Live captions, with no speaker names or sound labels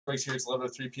Breaks here. It's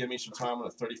 11:03 p.m. Eastern Time on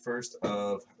the 31st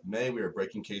of May. We are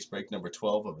breaking case break number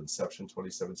 12 of Inception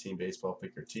 2017 baseball.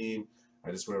 Pick your team. I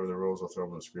just went over the rules. I'll throw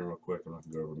them on the screen real quick. I'm not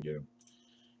going to go over them again.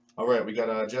 All right, we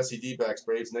got Jesse D-backs,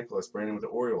 Braves, Nicholas, Brandon with the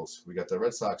Orioles. We got the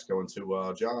Red Sox going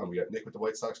to John. We got Nick with the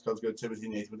White Sox, Cubs go to Timothy,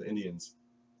 Nathan with the Indians.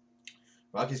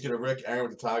 Rockies go to Rick, Aaron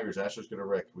with the Tigers, Astros go to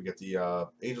Rick. We got the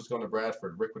Angels going to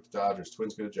Bradford, Rick with the Dodgers,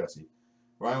 Twins go to Jesse.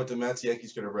 Ryan with the Mets,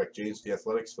 Yankees go to Rick, James with the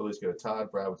Athletics, Phillies go to Todd,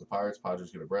 Brad with the Pirates,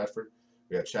 Padres go to Bradford.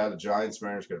 We got Chad, the Giants,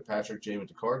 Mariners go to Patrick, Jamie with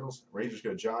the Cardinals, Rangers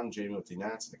go to John, Jamie with the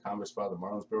Nats, and the combo spot, the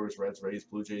Marlins, Brewers, Reds, Rays,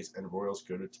 Blue Jays, and Royals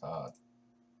go to Todd.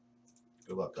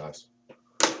 Good luck, guys.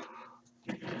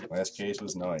 Last case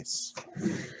was nice.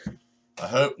 I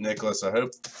hope, Nicholas, I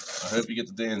hope you get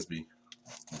the Dansby.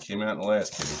 You came out in the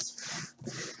last case.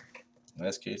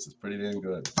 Last case is pretty damn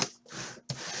good.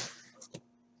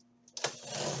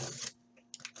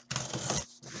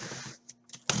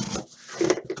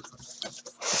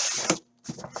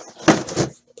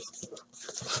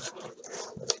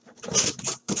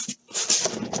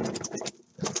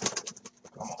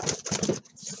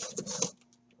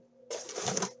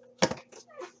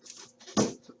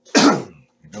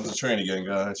 Here comes the train again,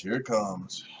 guys. Here it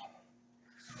comes.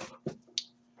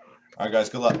 All right, guys,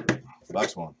 good luck.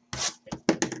 Box one.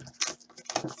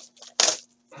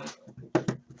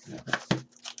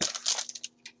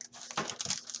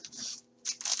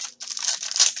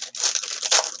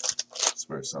 I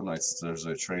swear, some nights there's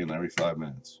a train every 5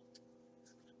 minutes.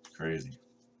 Crazy.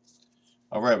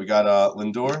 All right, we got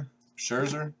Lindor,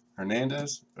 Scherzer,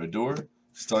 Hernandez, Odor,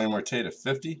 Starling Marte to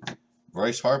 50,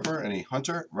 Bryce Harper, and a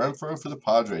Hunter Renfroe for the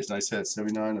Padres. Nice hit,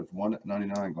 79 of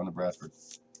 199 going to Bradford.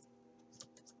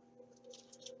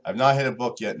 I've not hit a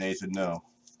book yet, Nathan, no.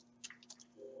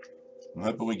 I'm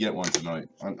hoping we get one tonight.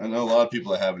 I know a lot of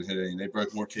people that haven't hit any. They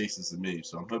broke more cases than me,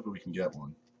 so I'm hoping we can get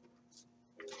one.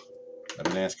 I've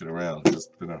been asking around. It's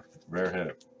been a rare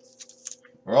hit.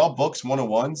 Are all books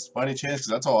 101s by any chance? Because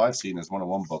that's all I've seen is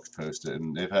 101 books posted,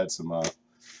 and they've had some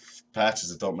patches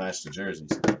that don't match the jerseys,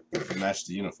 that match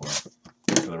the uniform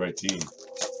for the right team.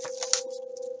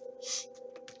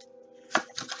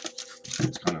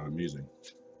 It's kind of amusing.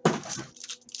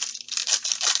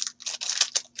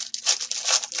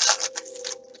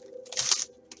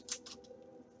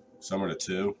 Some are the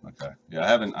 2. Okay.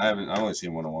 Yeah, I've only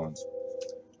seen 101s.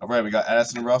 All right, we got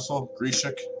Addison Russell,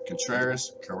 Grishuk,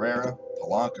 Contreras, Carrera,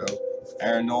 Polanco,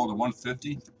 Aaron Nola to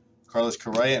 150, Carlos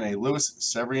Correa, and a Luis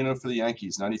Severino for the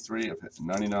Yankees, 93 of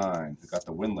 99, who got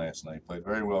the win last night. Played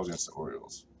very well against the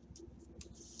Orioles.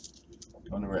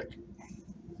 Going to Rick.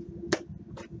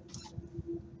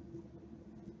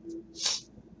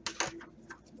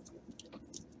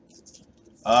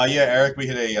 Yeah, Eric, we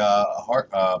hit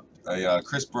a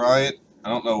Chris Bryant. I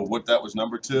don't know what that was,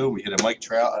 number 2. We hit a Mike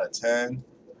Trout out of 10.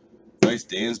 Nice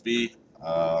Dansby,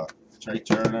 Trey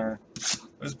Turner. It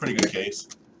was a pretty good case.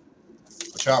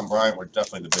 Trout and Bryant were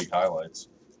definitely the big highlights.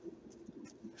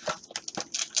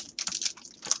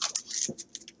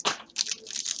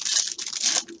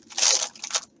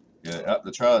 Yeah,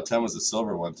 the Trout out of 10 was the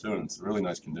silver one too, and it's a really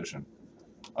nice condition.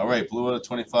 All right, blue out of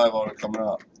 25 auto coming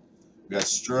up. We got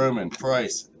Stroman,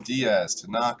 Price, Diaz,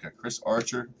 Tanaka, Chris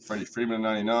Archer, Freddie Freeman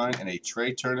 99, and a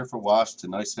Trey Turner for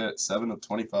Washington. Nice hit, 7 of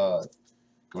 25.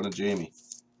 Going to Jamie.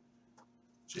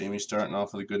 Jamie starting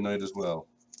off with a good night as well.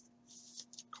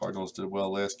 Cardinals did well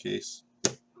last case.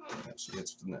 Yeah, so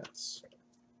hits the Nets.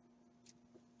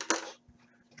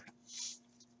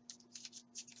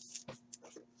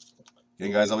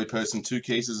 Again, guys, I'll be posting 2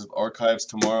 cases of archives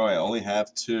tomorrow. I only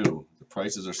have 2. The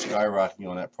prices are skyrocketing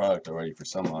on that product already for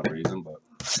some odd reason, but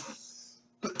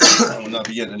I will not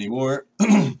be getting any more.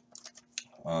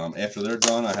 After they're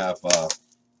done, I have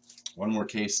one more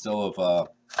case still of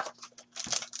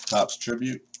Topps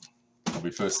Tribute. I'll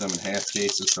be posting them in half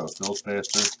cases so it fills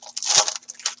faster.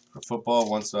 For football,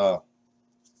 once I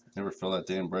never fill that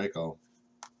damn break, I'll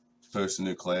post the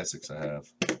new classics I have.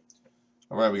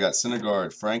 All right, we got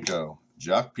Syndergaard, Franco,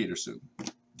 Jock Peterson,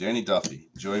 Danny Duffy,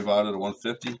 Joey Votto to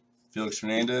 150, Felix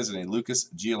Hernandez, and a Lucas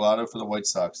Giolito for the White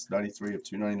Sox, 93 of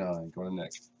 299. Going to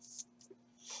Nick.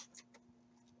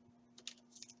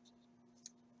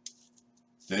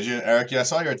 Did you, Eric? Yeah, I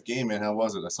saw you at the game, man. How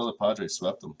was it? I saw the Padres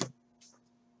swept them.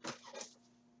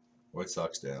 White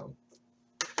Sox down.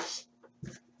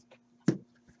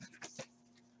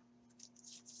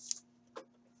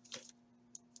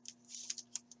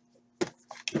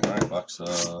 All right, box, what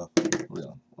are we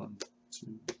on? 1,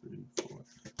 2, 3, 4.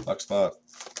 Box 5.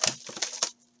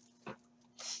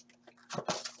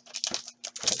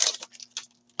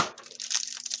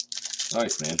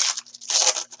 Nice, man.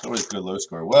 Always good low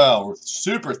score. Wow,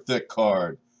 super thick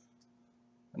card.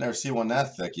 I never seen one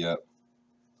that thick yet.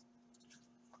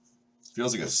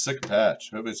 Feels like a sick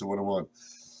patch. Hope it's a 101.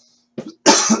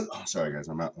 Sorry guys,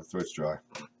 my throat's dry.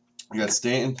 We got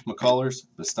Stanton, McCullers,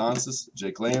 Bestances,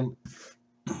 Jake Lamb,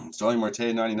 Starling Marte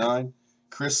 99,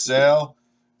 Chris Sale,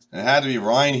 and it had to be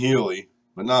Ryan Healy,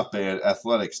 but not bad.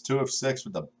 Athletics 2 of 6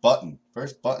 with the button.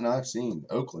 First button I've seen.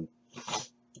 Oakland.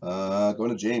 Going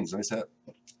to James. Nice hit.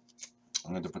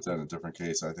 I'm going to put that in a different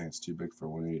case. I think it's too big for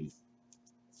 180.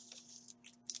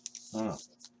 Oh.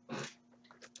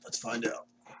 Let's find out.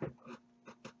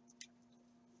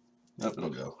 Nope, it'll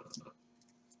go.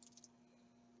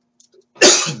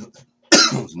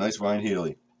 It was a nice Ryan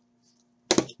Healy.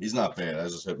 He's not bad. I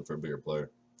was just hoping for a bigger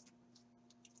player.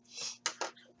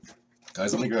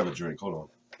 Guys, let me grab a drink. Hold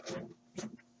on.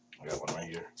 I got one right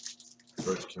here.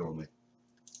 Throat's killing me.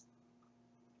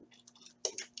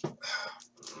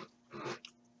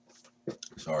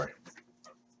 Sorry.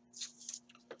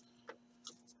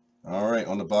 All right,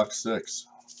 on to box 6.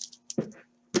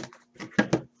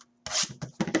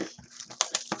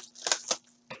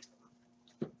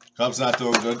 Cubs not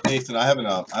doing good, Nathan. I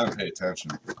haven't paid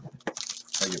attention.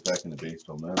 I get back into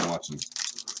baseball, man. I'm watching the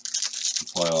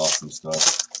playoffs and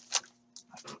stuff.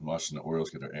 I'm watching the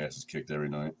Orioles get their asses kicked every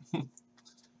night.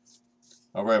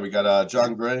 All right, we got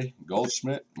John Gray,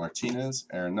 Goldschmidt, Martinez,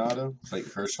 Arenado, Clayton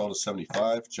Kershaw to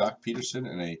 75, Jock Peterson,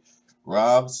 and a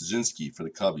Rob Szynski for the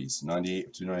Cubbies,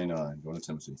 98 to 99. Going to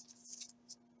Timothy.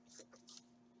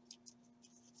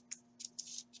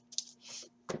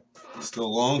 Still a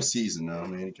long season now,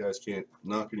 man. You guys can't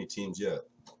knock any teams yet.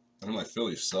 I know my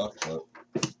Phillies suck, but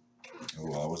oh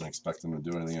well, I wasn't expecting them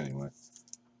to do anything anyway.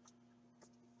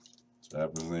 So that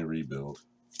happens when they rebuild.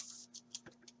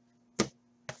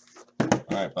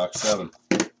 Alright, box 7.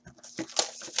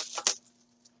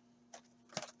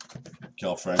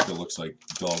 Cal Franco looks like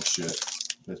dog shit.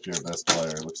 This year best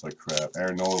player, looks like crap.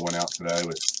 Aaron Nola went out today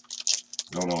with,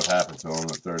 I don't know what happened to him in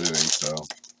the 3rd inning, so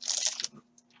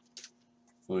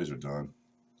Phillies are done.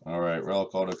 Alright,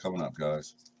 relic auto coming up,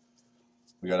 guys.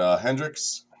 We got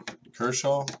Hendricks,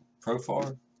 Kershaw,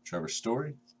 Profar, Trevor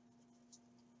Story.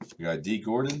 We got D.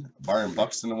 Gordon, Byron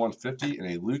Buxton to 150,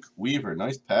 and a Luke Weaver.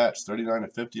 Nice patch, 39 to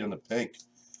 50 on the pink.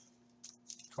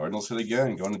 Cardinals hit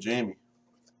again, going to Jamie.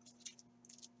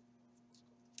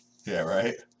 Yeah,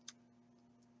 right?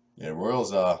 Yeah, Royals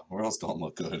don't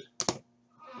look good. That's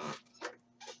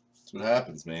what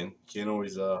happens, man. You can't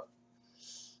always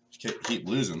keep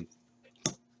losing.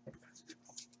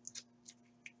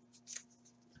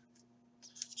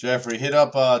 Jeffrey, hit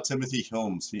up Timothy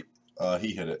Holmes. He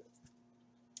hit it.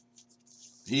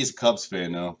 He's a Cubs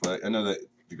fan now, but I know that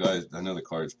the guys. I know the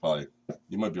Cards probably.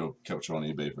 You might be able to capture on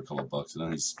eBay for a couple bucks. I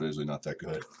know he's supposedly not that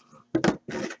good.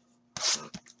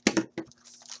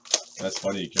 That's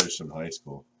funny. He coached in high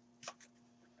school.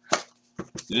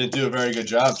 You didn't do a very good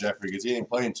job, Jeffrey, because he ain't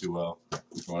playing too well,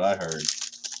 from what I heard.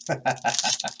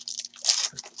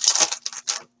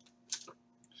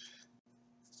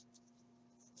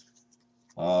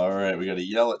 All right, we got a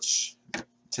Yelich,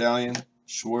 Italian,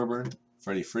 Schwarber,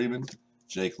 Freddie Freeman,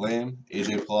 Jake Lamb,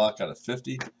 AJ Pollock got a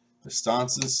 50,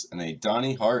 Bestances, and a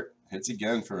Donnie Hart hits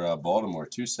again for Baltimore,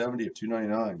 270 of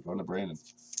 299, going to Brandon.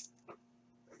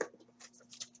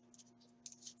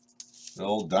 The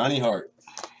old Donnie Hart.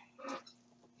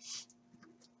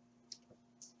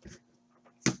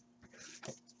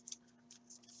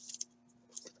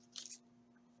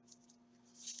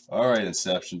 All right,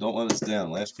 Inception, don't let us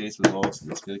down. Last case was awesome.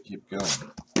 Let's get to keep going.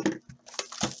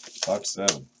 Box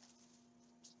 7.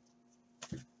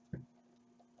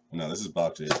 No, this is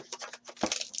box 8.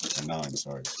 Or 9,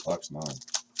 sorry. Box 9.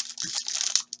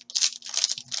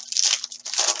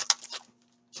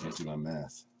 Can't do my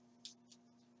math.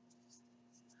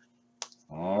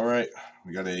 All right,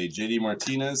 we got a JD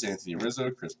Martinez, Anthony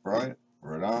Rizzo, Chris Bryant,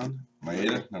 Rodon,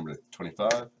 Maeda, number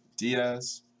 25,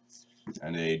 Diaz,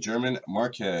 and a German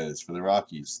Marquez for the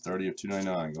Rockies, 30 of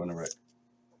 299, going to Rick.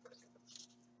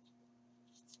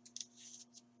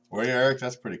 Where are you, Eric?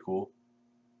 That's pretty cool.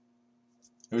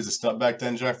 He was a stud back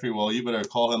then, Jeffrey. Well, you better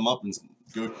call him up and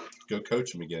go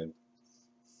coach him again.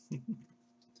 Did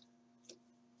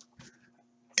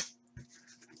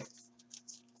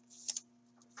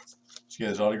you get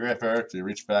his autograph, Eric? Did you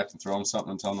reach back and throw him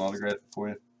something and tell him to autograph it for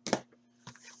you?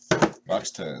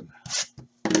 Box 10.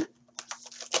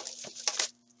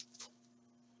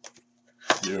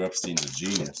 Peter Epstein's a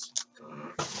genius.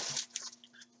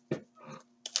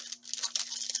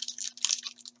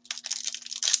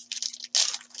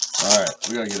 Alright,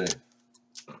 we gotta get a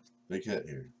big hit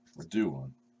here. We're due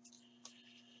one.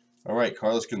 Alright,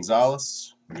 Carlos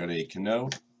Gonzalez. We got a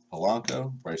Cano,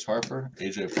 Polanco, Bryce Harper,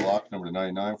 AJ Pollock, number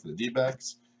 99 for the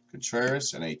D-backs,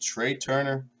 Contreras, and a Trey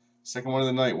Turner. Second one of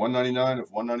the night, 199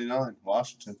 of 199.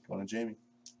 Washington, going to Jamie.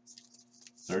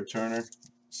 Third Turner,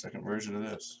 second version of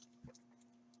this.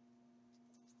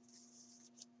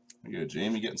 There you go,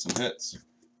 Jamie getting some hits.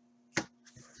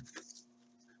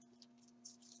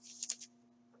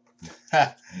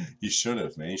 You should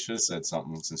have, man. You should have said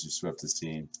something since you swept his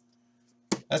team.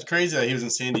 That's crazy that he was in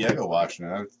San Diego watching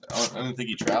it. I didn't think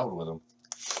he traveled with him.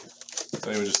 I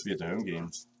thought he would just be at the home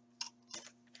games.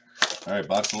 All right,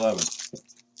 box 11.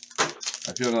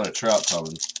 I feel another Trout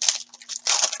coming.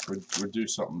 We're due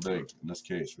something big in this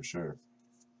case for sure.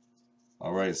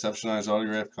 All right, Inceptionized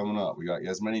autograph coming up. We got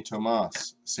Yasmani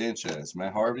Tomas, Sanchez,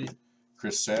 Matt Harvey,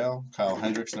 Chris Sale, Kyle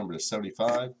Hendricks, number to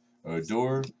 75,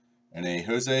 Odor, and a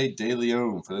Jose De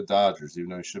Leon for the Dodgers, even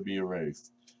though he should be a Ray.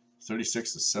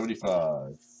 36 to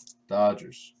 75.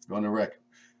 Dodgers. Going to Rick.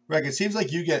 Rick, it seems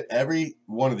like you get every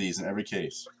one of these in every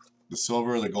case. The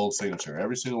silver or the gold signature.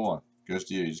 Every single one goes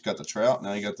to you. You just got the Trout,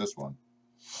 now you got this one.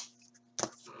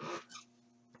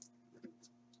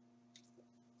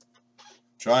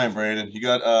 Trying, Brandon. You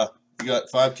got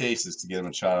 5 cases to get a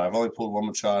Machado. I've only pulled 1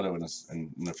 Machado in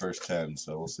the first 10,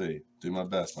 so we'll see. Do my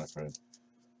best, my friend.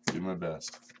 Do my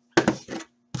best.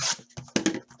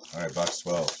 All right, box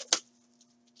 12.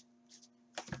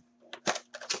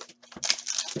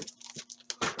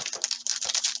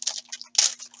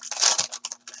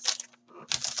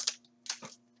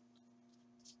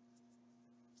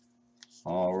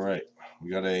 All right,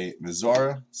 we got a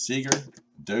Mazzara, Seager,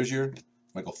 Dozier,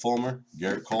 Michael Fulmer,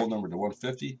 Garrett Cole, number to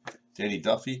 150, Danny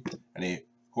Duffy, and a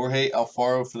Jorge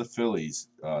Alfaro for the Phillies,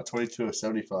 22 of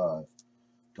 75.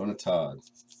 Going to Todd,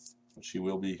 which he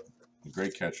will be a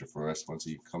great catcher for us once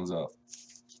he comes up.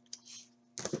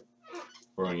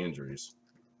 Barring injuries.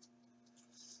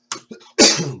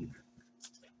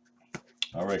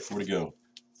 All right, 4 to go.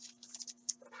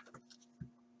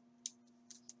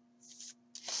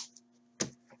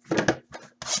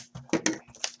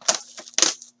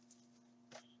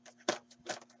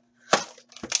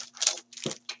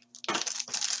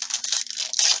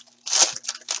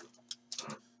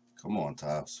 Come on,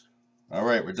 Tops. All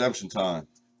right, redemption time.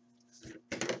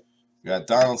 We got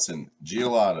Donaldson,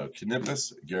 Giolito,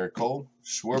 Knippis, Garrett Cole,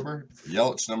 Schwarber,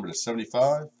 Yelich, number to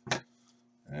 75,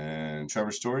 and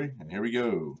Trevor Story. And here we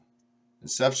go.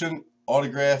 Inception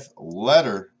autograph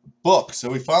letter book. So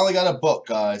we finally got a book,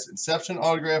 guys. Inception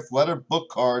autograph letter book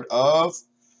card of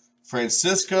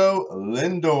Francisco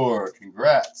Lindor.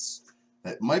 Congrats.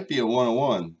 That might be a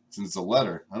 101 since it's a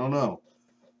letter. I don't know.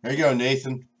 There you go,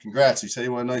 Nathan. Congrats. You said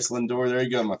you want a nice Lindor. There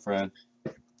you go, my friend.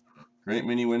 Great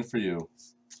mini win for you.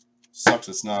 Sucks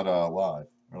it's not live.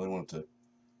 I really wanted to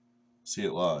see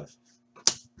it live.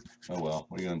 Oh well,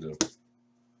 what are you going to do?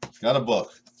 Got a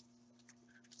book.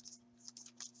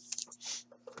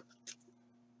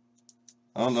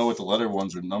 I don't know what the letter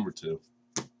ones are numbered to.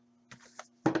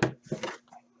 I'll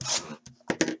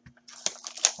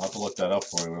have to look that up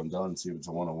for you when I'm done and see if it's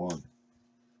a 101.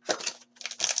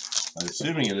 I'm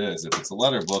assuming it is. If it's a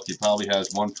letter book, he probably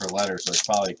has 1 per letter, so it's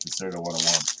probably considered a 101.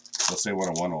 Let's say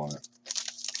 101 on it.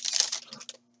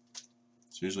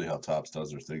 It's usually how Topps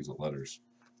does their things with letters.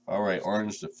 All right,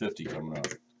 orange to 50 coming up.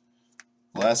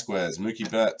 Velasquez,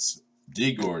 Mookie Betts,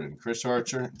 D. Gordon, Chris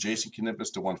Archer, Jason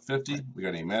Knippis to 150. We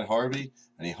got a Matt Harvey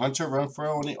and a Hunter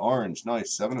Renfroe on the orange.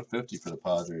 Nice, 7 of 50 for the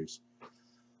Padres.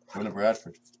 Going to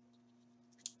Bradford.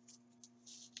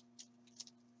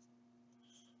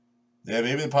 Yeah,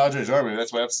 maybe the Padres are. Maybe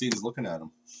that's why Epstein's looking at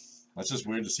him. That's just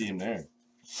weird to see him there.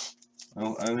 I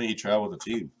don't think he traveled with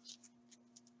the team.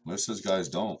 Most of those guys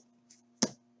don't.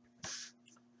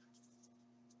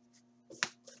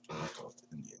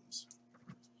 Indians.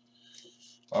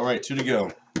 All right, 2 to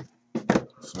go.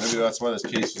 So maybe that's why this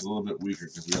case was a little bit weaker,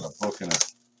 because we got a book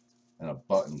and a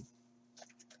button.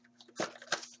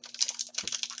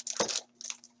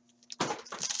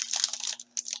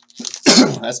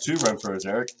 That's 2 Renfroes,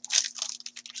 Eric.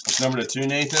 It's number to 2,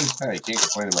 Nathan. Hey, you can't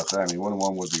complain about that. I mean,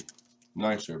 1-1 would be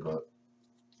nicer, but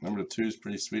number to 2 is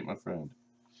pretty sweet, my friend.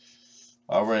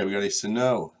 All right, we got a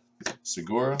Sano,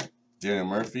 Segura, Daniel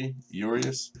Murphy,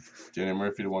 Urias, Daniel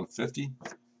Murphy to 150,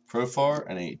 Profar,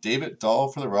 and a David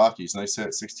Dahl for the Rockies. Nice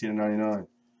hit, 16 of 99.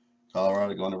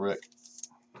 Colorado going to Rick.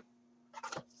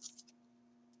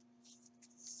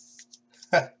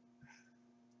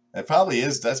 That probably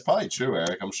is. That's probably true,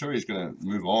 Eric. I'm sure he's going to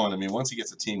move on. I mean, once he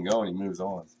gets a team going, he moves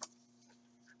on.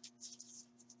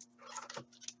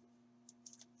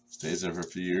 Stays there for a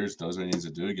few years, does what he needs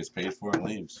to do, gets paid for it, and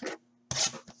leaves.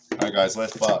 All right, guys,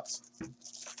 last box.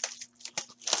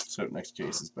 Let's hope next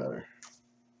case is better.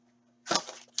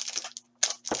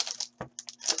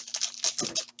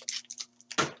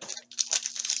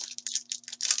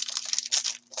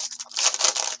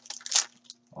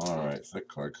 Alright, thick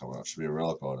card coming out. Should be a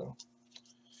relic auto.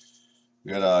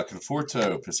 We got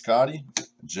Conforto, Piscotti,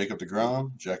 Jacob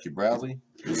deGrom, Jackie Bradley,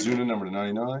 Ozuna number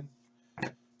 99,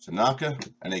 Tanaka,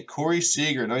 and a Corey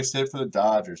Seager. Nice hit for the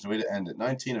Dodgers. The way to end it.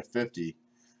 19 of 50.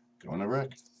 Going to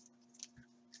Rick.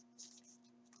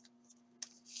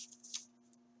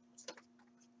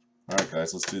 Alright,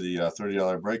 guys, let's do the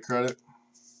 $30 break credit.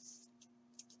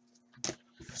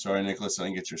 Sorry, Nicholas, I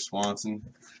didn't get your Swanson.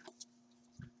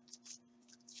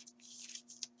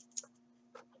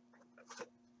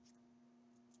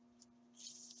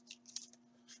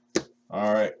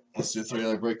 Alright, let's do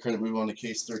 $30 break credit. Move on to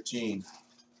case 13.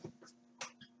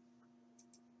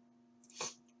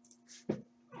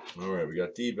 Alright, we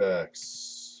got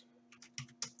D-backs,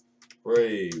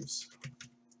 Braves,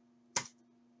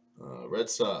 Red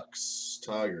Sox,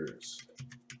 Tigers,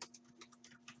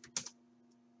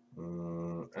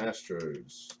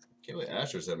 Astros. Can't believe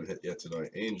Astros haven't hit yet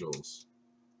tonight. Angels,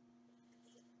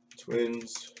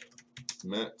 Twins,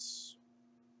 Mets,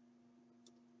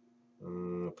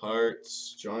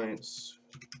 Pirates, Giants,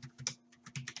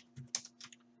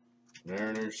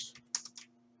 Mariners,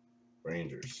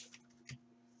 Rangers.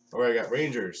 Alright, I got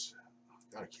Rangers.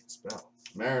 God, I can't spell.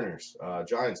 Mariners,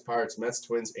 Giants, Pirates, Mets,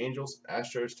 Twins, Angels,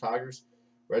 Astros, Tigers,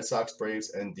 Red Sox,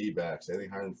 Braves, and D-backs. Anything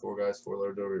higher than 4 guys, 4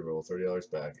 letter delivery roll. $30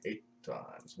 back. 8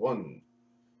 times. 1,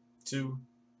 2,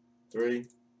 3,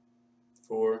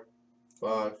 4,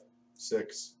 5,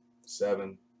 6,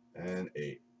 7, and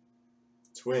 8.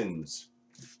 Twins.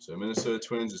 So Minnesota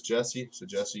Twins is Jesse. So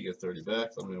Jesse, you get 30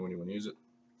 back. Let me know when you want to use it.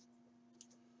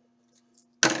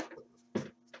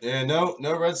 Yeah, no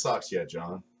Red Sox yet,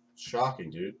 John.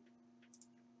 Shocking, dude.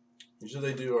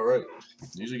 Usually they do all right.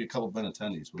 Usually get a couple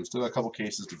Benintendis, but we still got a couple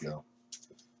cases to go.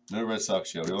 No Red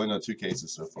Sox yet. We only know 2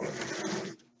 cases so far.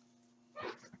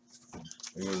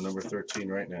 We're going to number 13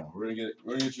 right now. We're gonna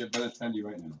get you a Benintendi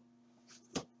right now.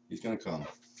 He's gonna come.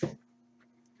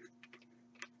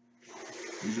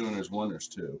 Usually when there's 1, there's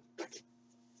 2.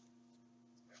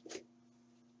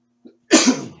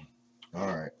 All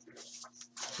right.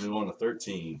 Move on to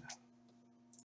 13.